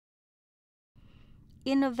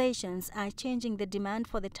Innovations are changing the demand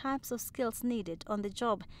for the types of skills needed on the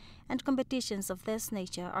job, and competitions of this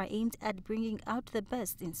nature are aimed at bringing out the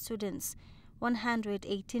best in students.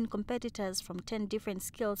 118 competitors from 10 different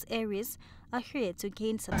skills areas are here to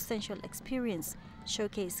gain substantial experience,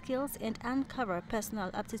 showcase skills, and uncover personal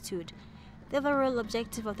aptitude. The overall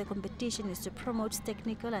objective of the competition is to promote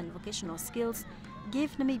technical and vocational skills,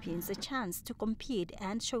 give Namibians a chance to compete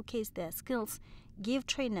and showcase their skills, give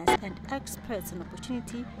trainers and experts an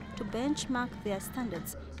opportunity to benchmark their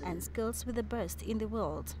standards and skills with the best in the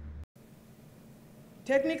world.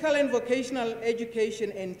 Technical and vocational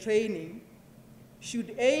education and training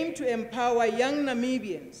should aim to empower young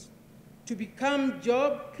Namibians to become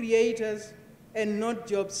job creators and not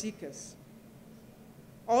job seekers.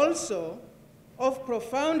 Also, of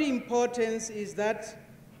profound importance is that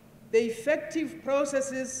the effective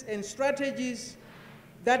processes and strategies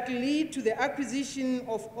that lead to the acquisition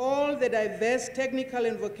of all the diverse technical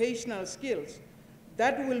and vocational skills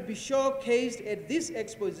that will be showcased at this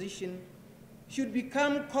exposition should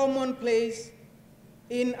become commonplace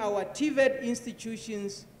in our TVET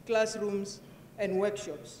institutions, classrooms, and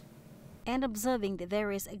workshops. And observing the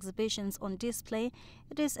various exhibitions on display,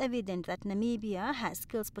 it is evident that Namibia has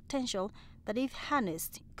skills potential that, if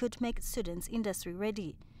harnessed, could make students industry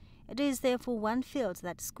ready. It is therefore one field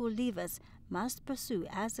that school leavers must pursue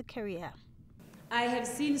as a career. I have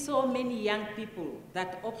seen so many young people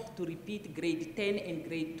that opt to repeat grade 10 and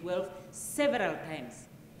grade 12 several times.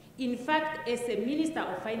 In fact, as a Minister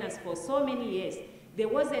of Finance for so many years, there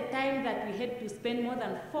was a time that we had to spend more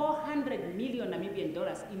than 400 million Namibian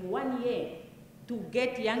dollars in 1 year to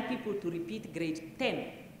get young people to repeat grade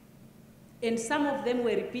 10. And some of them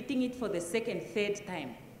were repeating it for the second, third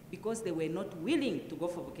time because they were not willing to go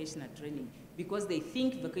for vocational training because they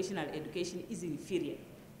think vocational education is inferior.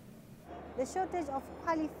 The shortage of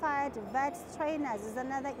qualified VET trainers is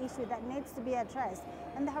another issue that needs to be addressed,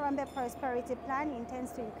 and the Harambee Prosperity Plan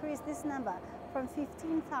intends to increase this number from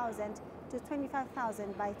 15,000 to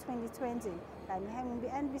 25,000 by 2020. I'm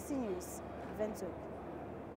Launch-NBC News, Windhoek.